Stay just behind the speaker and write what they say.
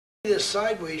this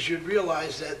sideways, you'd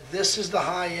realize that this is the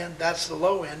high end, that's the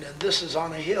low end, and this is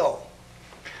on a hill.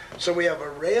 So we have a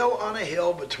rail on a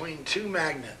hill between two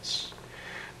magnets.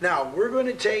 Now we're going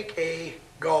to take a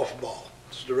golf ball.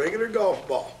 This is a regular golf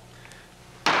ball.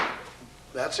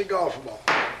 That's a golf ball.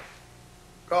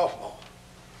 Golf ball.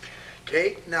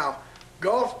 Okay, now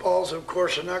golf balls, of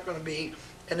course, are not going to be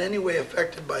in any way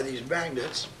affected by these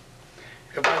magnets.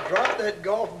 If I drop that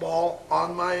golf ball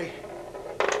on my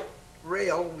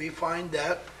rail, we find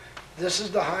that this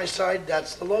is the high side,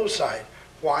 that's the low side.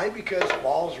 Why? Because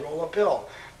balls roll uphill.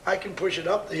 I can push it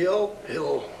up the hill,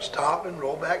 it'll stop and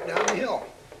roll back down the hill.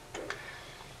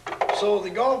 So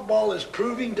the golf ball is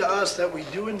proving to us that we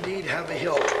do indeed have a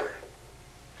hill here.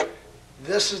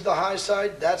 This is the high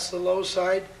side, that's the low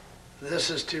side,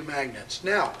 this is two magnets.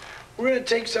 Now, we're going to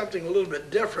take something a little bit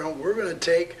different. We're going to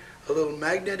take a little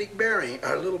magnetic bearing,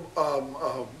 a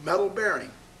little metal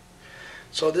bearing.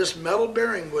 So this metal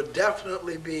bearing would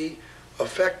definitely be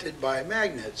affected by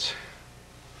magnets.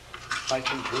 I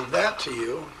can prove that to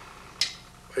you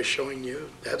by showing you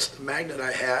that's the magnet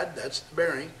I had, that's the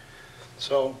bearing.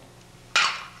 So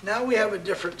now we have a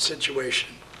different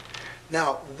situation.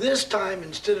 Now this time,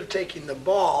 instead of taking the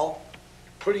ball,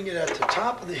 putting it at the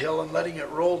top of the hill and letting it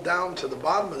roll down to the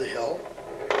bottom of the hill,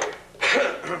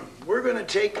 we're going to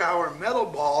take our metal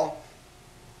ball,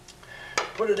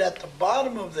 put it at the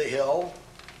bottom of the hill,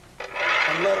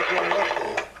 and let it roll up the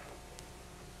hill.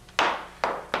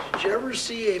 Did you ever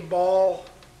see a ball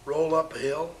roll up a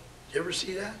hill? Did you ever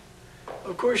see that?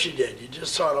 Of course you did. You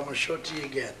just saw it. I'm going to show it to you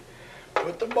again.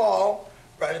 Put the ball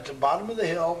right at the bottom of the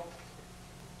hill,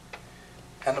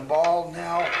 and the ball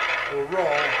now will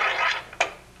roll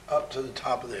up to the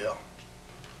top of the hill.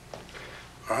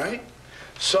 All right?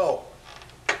 So,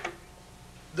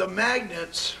 the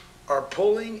magnets are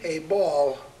pulling a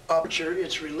ball up.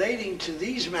 It's relating to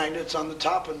these magnets on the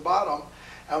top and bottom,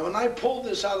 and when I pull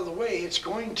this out of the way, it's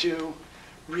going to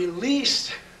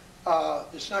release,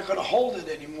 it's not going to hold it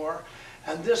anymore,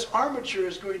 and this armature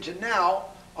is going to now,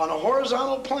 on a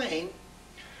horizontal plane,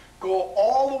 go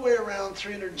all the way around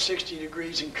 360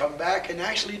 degrees and come back and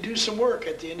actually do some work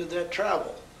at the end of that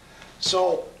travel.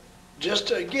 So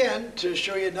just again, to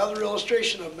show you another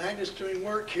illustration of magnets doing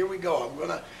work, here we go. I'm going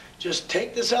to just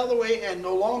take this out of the way and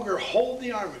no longer hold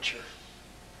the armature.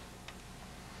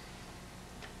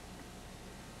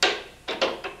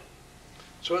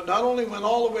 So it not only went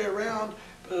all the way around,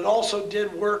 but it also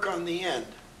did work on the end.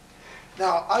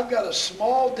 Now I've got a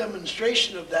small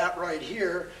demonstration of that right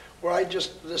here, where I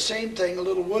just, the same thing, a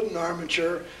little wooden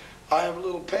armature. I have a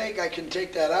little peg, I can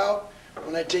take that out.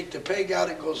 When I take the peg out,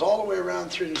 it goes all the way around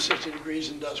 360 degrees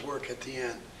and does work at the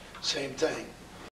end. Same thing.